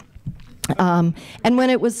body." And when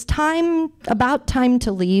it was about time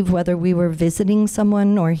to leave, whether we were visiting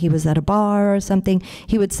someone or he was at a bar or something,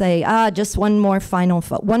 he would say, "Just one more final.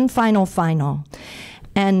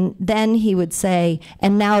 And then he would say,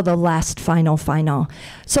 "And now the last final."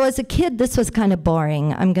 So as a kid, this was kind of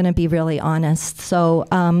boring. I'm going to be really honest. So,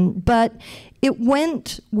 but it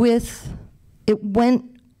went with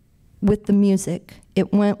the music.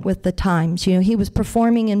 It went with the times. You know, he was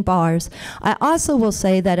performing in bars. I also will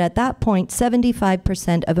say that at that point,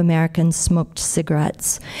 75% of Americans smoked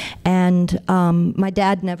cigarettes, and my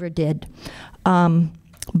dad never did.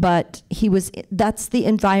 But that's the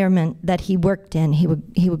environment that he worked in.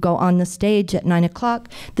 He would go on the stage at 9 o'clock.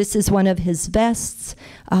 This is one of his vests.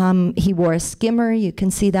 He wore a skimmer. You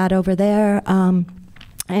can see that over there.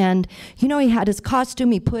 And, you know, he had his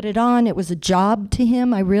costume, he put it on, it was a job to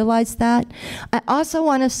him, I realized that. I also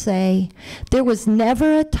want to say, there was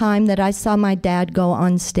never a time that I saw my dad go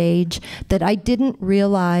on stage that I didn't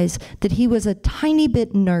realize that he was a tiny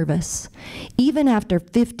bit nervous, even after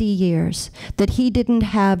 50 years, that he didn't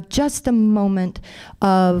have just a moment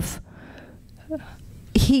of,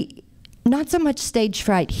 not so much stage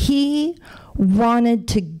fright, he wanted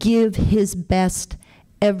to give his best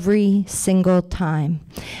every single time.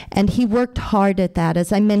 And he worked hard at that.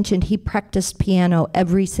 As I mentioned, he practiced piano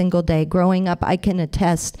every single day. Growing up, I can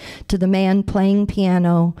attest to the man playing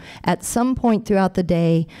piano at some point throughout the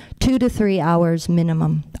day, 2 to 3 hours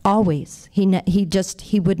minimum, always. He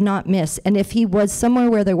would not miss. And if he was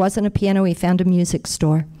somewhere where there wasn't a piano, he found a music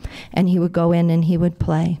store, and he would go in and he would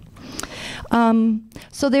play.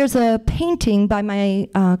 So there's a painting by my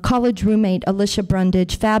college roommate, Alicia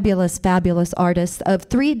Brundage, fabulous, fabulous artist, of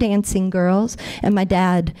 3 dancing girls and my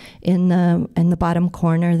dad in the bottom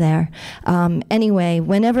corner there. Anyway,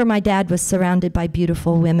 whenever my dad was surrounded by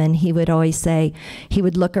beautiful women, he would always say, he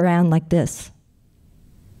would look around like this.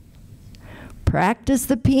 "Practice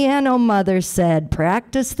the piano," Mother said,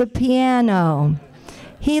 "practice the piano."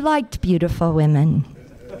 He liked beautiful women.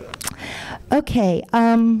 Okay,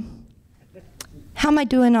 how am I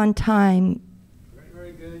doing on time?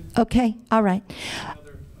 Very good. Okay, all right.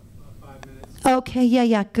 Another 5 minutes. Okay,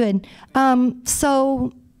 yeah, good.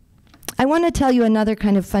 So I want to tell you another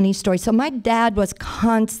kind of funny story. So my dad was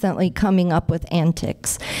constantly coming up with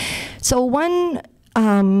antics. So when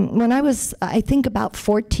I was, I think, about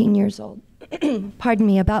 14 years old, pardon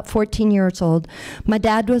me, about 14 years old, my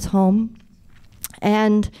dad was home,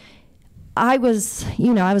 and I was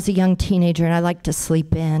a young teenager and I liked to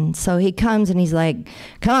sleep in. So he comes and he's like,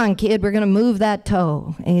 "Come on, kid, we're going to move that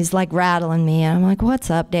toe." And he's like rattling me. And I'm like, "What's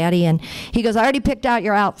up, Daddy?" And he goes, "I already picked out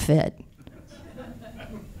your outfit."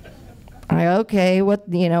 I'm like, "Okay,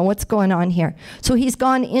 what's going on here?" So he's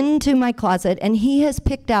gone into my closet and he has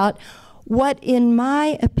picked out what, in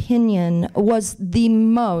my opinion, was the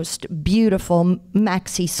most beautiful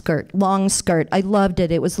maxi skirt, long skirt. I loved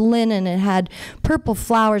it. It was linen. It had purple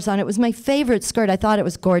flowers on it. It was my favorite skirt. I thought it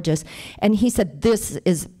was gorgeous. And he said, "This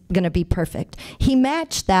is going to be perfect. He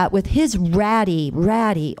matched that with his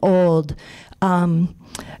ratty old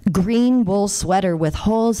green wool sweater with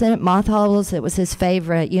holes in it, moth holes. It was his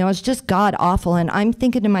favorite. You know, it's just god awful. And I'm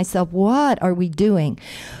thinking to myself, what are we doing?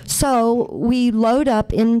 So we load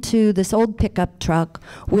up into this old pickup truck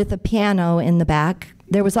with a piano in the back.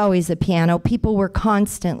 There was always a piano. People were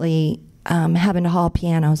constantly having to haul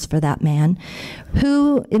pianos for that man.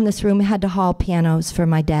 Who in this room had to haul pianos for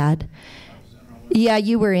my dad? Yeah,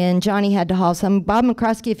 you were in. Johnny had to haul some. Bob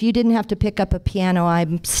McCroskey, if you didn't have to pick up a piano,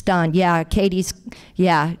 I'm stunned. Yeah, Katie's,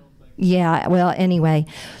 yeah, well, anyway.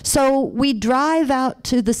 So we drive out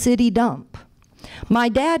to the city dump. My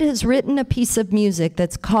dad has written a piece of music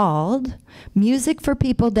that's called Music for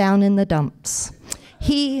People Down in the Dumps.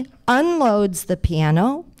 He unloads the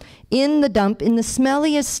piano in the dump, in the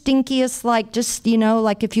smelliest, stinkiest, like just, you know,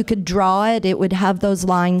 like if you could draw it, it would have those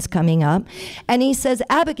lines coming up. And he says,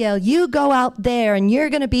 Abigail, you go out there and you're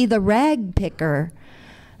going to be the rag picker.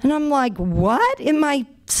 And I'm like, what? In my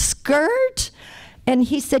skirt? And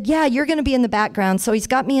he said, yeah, you're going to be in the background. So he's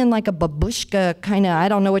got me in like a babushka kind of, I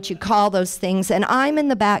don't know what you call those things. And I'm in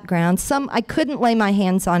the background. I couldn't lay my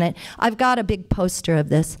hands on it. I've got a big poster of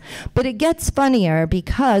this. But it gets funnier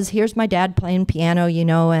because here's my dad playing piano, you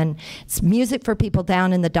know, and it's music for people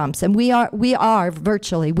down in the dumps. And we are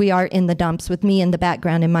virtually in the dumps with me in the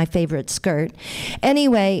background in my favorite skirt.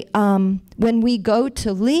 Anyway, when we go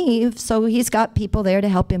to leave, so he's got people there to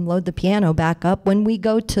help him load the piano back up. When we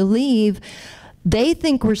go to leave, they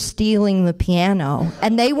think we're stealing the piano,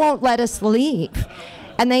 and they won't let us leave.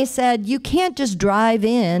 And they said, you can't just drive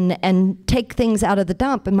in and take things out of the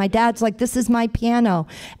dump. And my dad's like, this is my piano.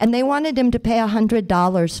 And they wanted him to pay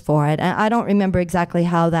 $100 for it. And I don't remember exactly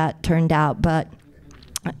how that turned out, but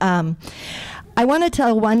I want to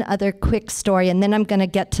tell one other quick story, and then I'm going to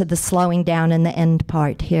get to the slowing down and the end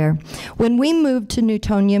part here. When we moved to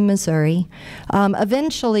Newtonia, Missouri,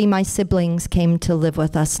 eventually my siblings came to live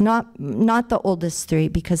with us. Not the oldest three,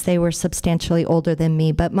 because they were substantially older than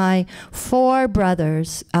me, but my 4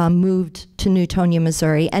 brothers moved to Newtonia,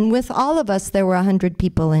 Missouri. And with all of us, there were 100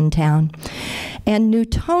 people in town. And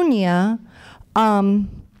Newtonia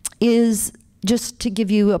is, just to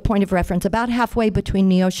give you a point of reference, about halfway between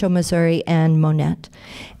Neosho, Missouri and Monette.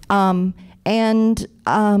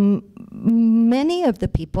 Many of the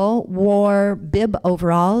people wore bib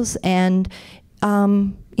overalls, and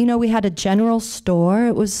you know, we had a general store.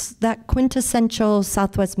 It was that quintessential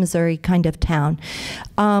Southwest Missouri kind of town.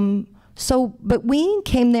 But we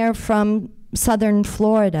came there from southern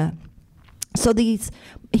Florida. So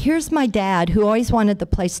here's my dad, who always wanted the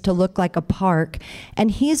place to look like a park,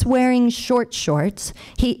 and he's wearing short shorts.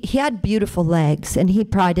 He had beautiful legs, and he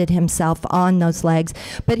prided himself on those legs,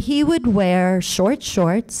 but he would wear short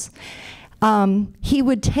shorts. He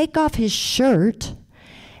would take off his shirt,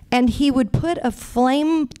 and he would put a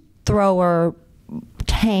flamethrower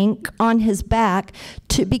tank on his back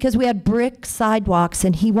because we had brick sidewalks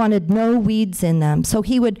and he wanted no weeds in them. So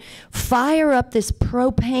he would fire up this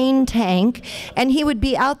propane tank, and he would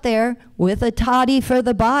be out there with a toddy for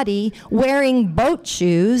the body, wearing boat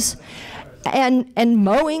shoes, and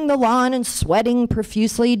mowing the lawn and sweating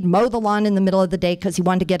profusely. He'd mow the lawn in the middle of the day because he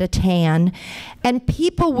wanted to get a tan. And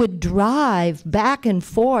people would drive back and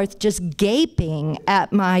forth just gaping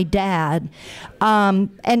at my dad.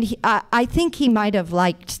 I think he might have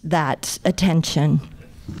liked that attention.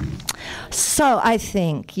 So I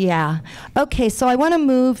think, yeah. Okay, so I want to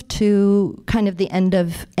move to kind of the end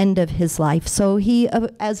of his life. So he,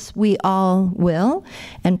 as we all will,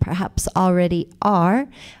 and perhaps already are,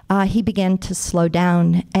 he began to slow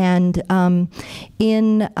down. And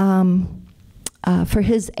for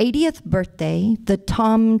his 80th birthday, the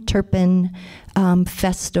Tom Turpin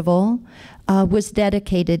Festival was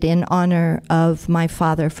dedicated in honor of my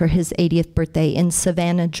father for his 80th birthday in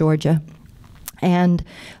Savannah, Georgia. And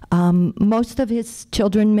most of his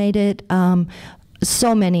children made it.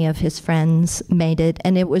 So many of his friends made it,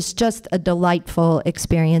 and it was just a delightful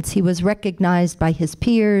experience. He was recognized by his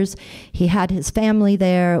peers. He had his family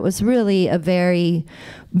there. It was really a very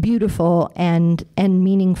beautiful and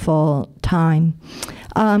meaningful time.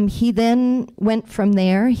 He then went from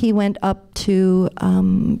there. He went up to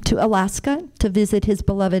Alaska to visit his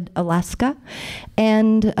beloved Alaska,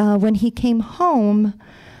 and when he came home,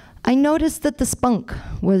 I noticed that the spunk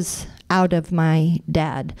was out of my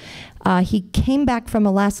dad. He came back from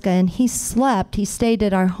Alaska and he slept. He stayed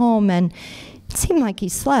at our home, and it seemed like he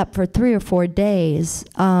slept for 3 or 4 days.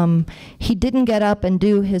 He didn't get up and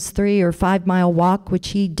do his 3 or 5 mile walk, which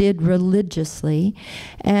he did religiously.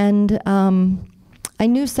 And I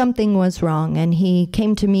knew something was wrong, and he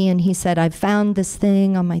came to me and he said, "I found this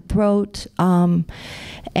thing on my throat."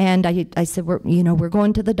 And I said, we're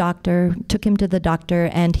going to the doctor. Took him to the doctor,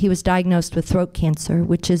 and he was diagnosed with throat cancer,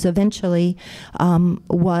 which is eventually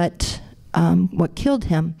what killed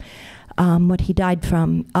him. What he died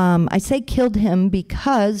from. I say killed him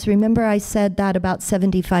because, remember I said that about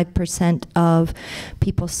 75% of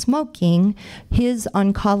people smoking, his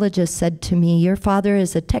oncologist said to me, "Your father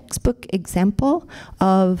is a textbook example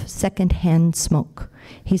of secondhand smoke."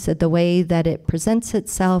 He said the way that it presents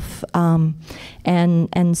itself,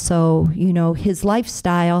 and so, his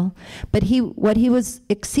lifestyle. But what he was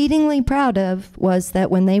exceedingly proud of was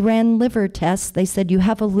that when they ran liver tests, they said, "You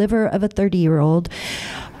have a liver of a 30-year-old.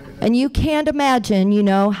 And you can't imagine,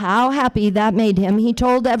 how happy that made him. He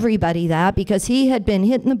told everybody that because he had been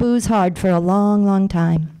hitting the booze hard for a long, long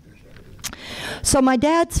time. So my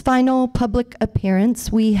dad's final public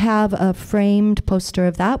appearance, we have a framed poster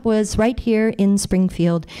of that, was right here in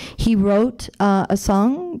Springfield. He wrote a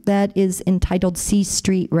song that is entitled C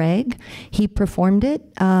Street Rag. He performed it.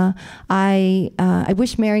 I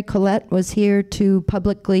wish Mary Collette was here to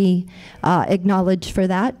publicly acknowledge for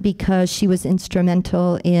that, because she was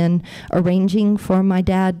instrumental in arranging for my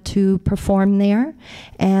dad to perform there.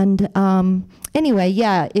 And anyway,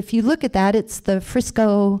 yeah, if you look at that, it's the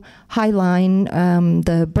Frisco High Line,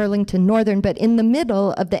 the Burlington Northern, but in the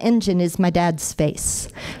middle of the engine is my dad's face.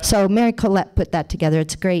 So Mary Collette put that together.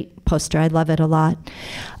 It's a great poster. I love it a lot.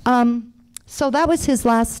 So that was his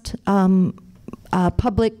last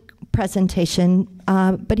public presentation,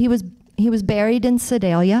 but he was buried in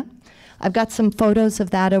Sedalia. I've got some photos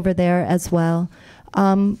of that over there as well.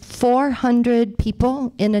 400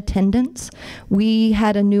 people in attendance. We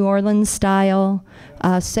had a New Orleans style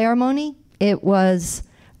ceremony. It was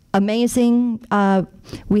amazing.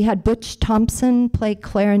 We had Butch Thompson play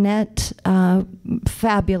clarinet,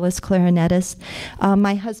 fabulous clarinetist.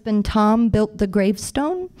 My husband Tom built the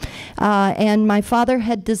gravestone, and my father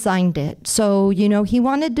had designed it. So, he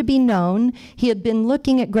wanted to be known. He had been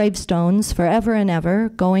looking at gravestones forever and ever,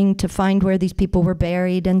 going to find where these people were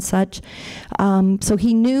buried and such. So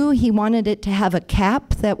he knew he wanted it to have a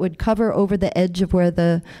cap that would cover over the edge of where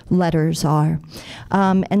the letters are.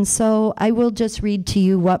 And so I will just read to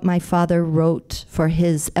you what my father wrote for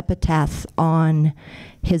his epitaph on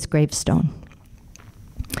his gravestone.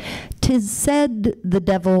 "'Tis said the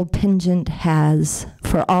devil penchant has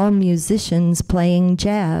for all musicians playing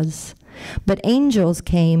jazz, but angels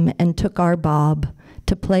came and took our Bob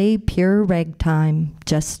to play pure ragtime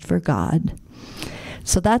just for God."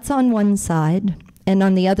 So that's on one side, and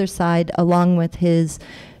on the other side, along with his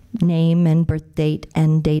name and birth date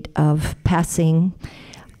and date of passing,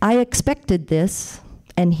 "I expected this,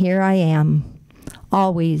 and here I am,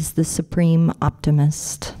 always the supreme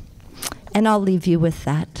optimist." And I'll leave you with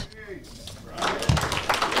that.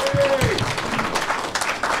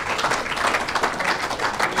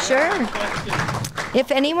 Sure. If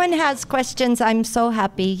anyone has questions, I'm so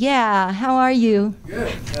happy. Yeah, how are you?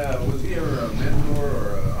 Good. Was he ever a mentor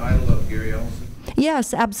or an idol of Gary Ellison?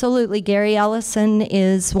 Yes, absolutely. Gary Ellison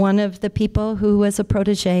is one of the people who was a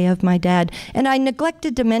protege of my dad. And I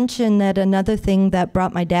neglected to mention that another thing that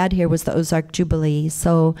brought my dad here was the Ozark Jubilee.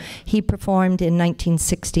 So he performed in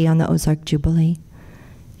 1960 on the Ozark Jubilee.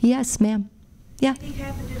 Yes, ma'am. Yeah. Did he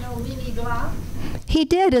happen to know Mimi Blah? He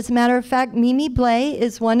did. As a matter of fact, Mimi Blay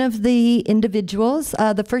is one of the individuals.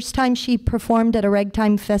 The first time she performed at a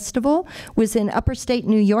ragtime festival was in Upper State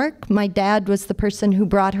New York. My dad was the person who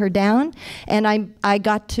brought her down, and I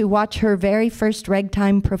got to watch her very first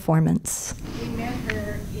ragtime performance. We met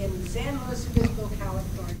her in San Luis Obispo,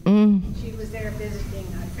 California. She was there visiting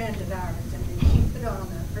a friend of ours, and then she put on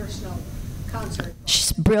a personal concert.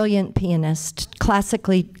 She's a brilliant pianist,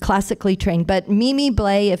 classically trained. But Mimi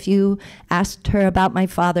Blay, if you asked her about my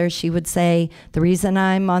father, she would say, the reason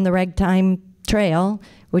I'm on the ragtime trail,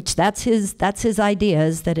 which that's his idea,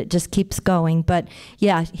 is that it just keeps going. But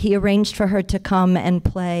yeah, he arranged for her to come and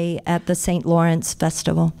play at the St. Lawrence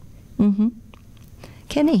Festival.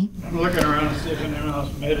 Kenny? I'm looking around and see if anyone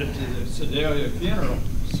else made it to the Sedalia funeral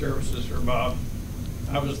services for Bob.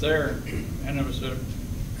 I was there, and it was a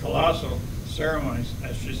colossal ceremony.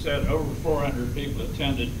 As she said, over 400 people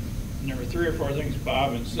attended, and there were 3 or 4 things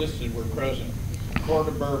Bob insisted were present. A quart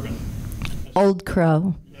of bourbon. Old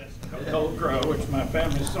Crow. Yes, Old Crow, which my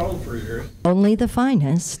family sold for years. Only the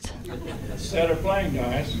finest. A set of playing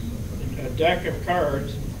dice, a deck of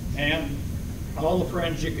cards, and all the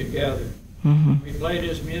friends you could gather. We played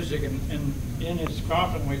his music, and in his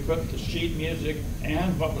coffin we put the sheet music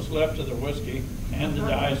and what was left of the whiskey and the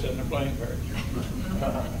dice and the playing cards.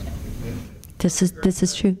 This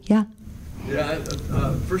is true, yeah. Yeah,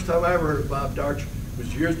 first time I ever heard of Bob Darch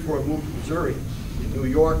was years before I moved to Missouri. In New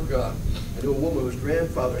York, I knew a woman whose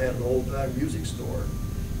grandfather had an old-time music store,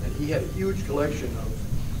 and he had a huge collection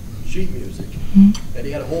of sheet music, and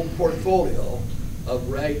he had a whole portfolio of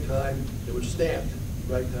ragtime that was stamped,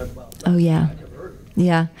 ragtime Bob Darch. Oh, yeah. I never heard of it.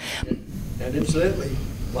 Yeah. And incidentally,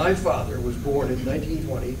 my father was born in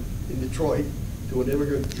 1920 in Detroit to an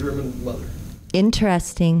immigrant German mother.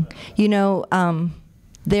 Interesting. You know,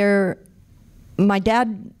 my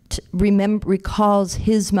dad recalls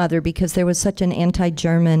his mother because there was such an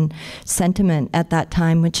anti-German sentiment at that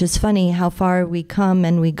time, which is funny how far we come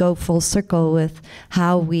and we go full circle with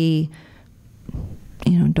how we,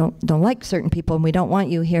 you know, don't like certain people and we don't want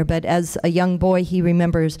you here. But as a young boy, he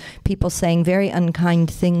remembers people saying very unkind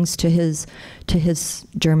things to his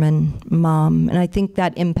German mom, and I think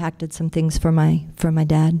that impacted some things for my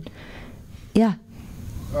dad. Yeah.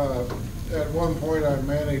 At one point, I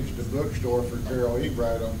managed a bookstore for Carol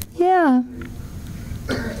Ebright on. Yeah.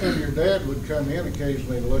 And your dad would come in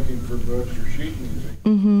occasionally looking for books or sheet music.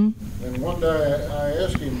 Mm-hmm. And one day I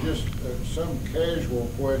asked him just some casual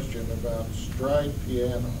question about stride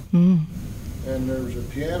piano. Mm. And there was a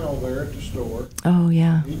piano there at the store. Oh,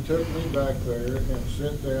 yeah. He took me back there and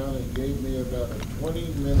sat down and gave me about a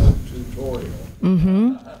 20-minute tutorial.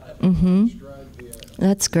 Mm-hmm. Mm-hmm. Stride piano.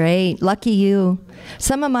 That's great. Lucky you.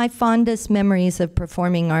 Some of my fondest memories of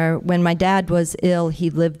performing are when my dad was ill.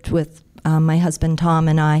 He lived with my husband Tom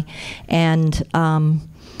and I, and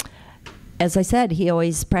as I said, he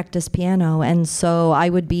always practiced piano, and so I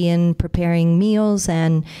would be in preparing meals,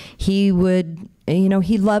 and he would, you know,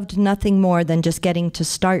 he loved nothing more than just getting to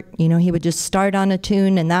start. You know, he would just start on a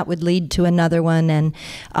tune, and that would lead to another one, and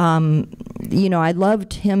you know, I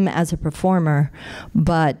loved him as a performer,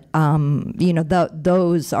 but you know,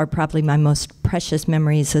 those are probably my most precious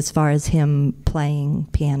memories as far as him playing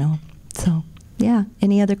piano. So, yeah.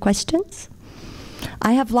 Any other questions?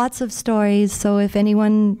 I have lots of stories, so if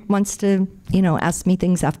anyone wants to, you know, ask me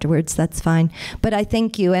things afterwards, that's fine. But I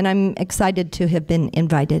thank you, and I'm excited to have been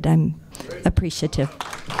invited. I'm appreciative.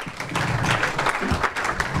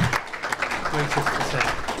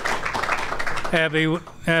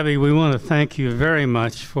 Abbe, we want to thank you very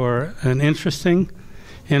much for an interesting,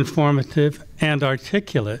 informative, and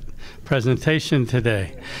articulate presentation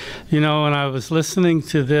today. You know, when I was listening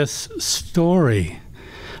to this story,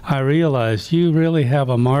 I realized you really have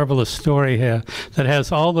a marvelous story here that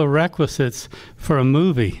has all the requisites for a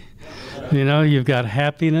movie. You know, you've got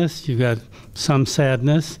happiness, you've got some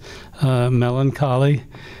sadness, melancholy,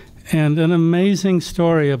 and an amazing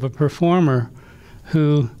story of a performer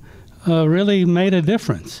who really made a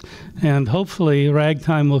difference. And hopefully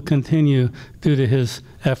ragtime will continue due to his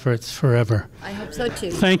efforts forever. I hope so too.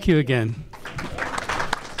 Thank you again.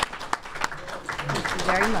 Thank you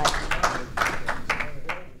very much.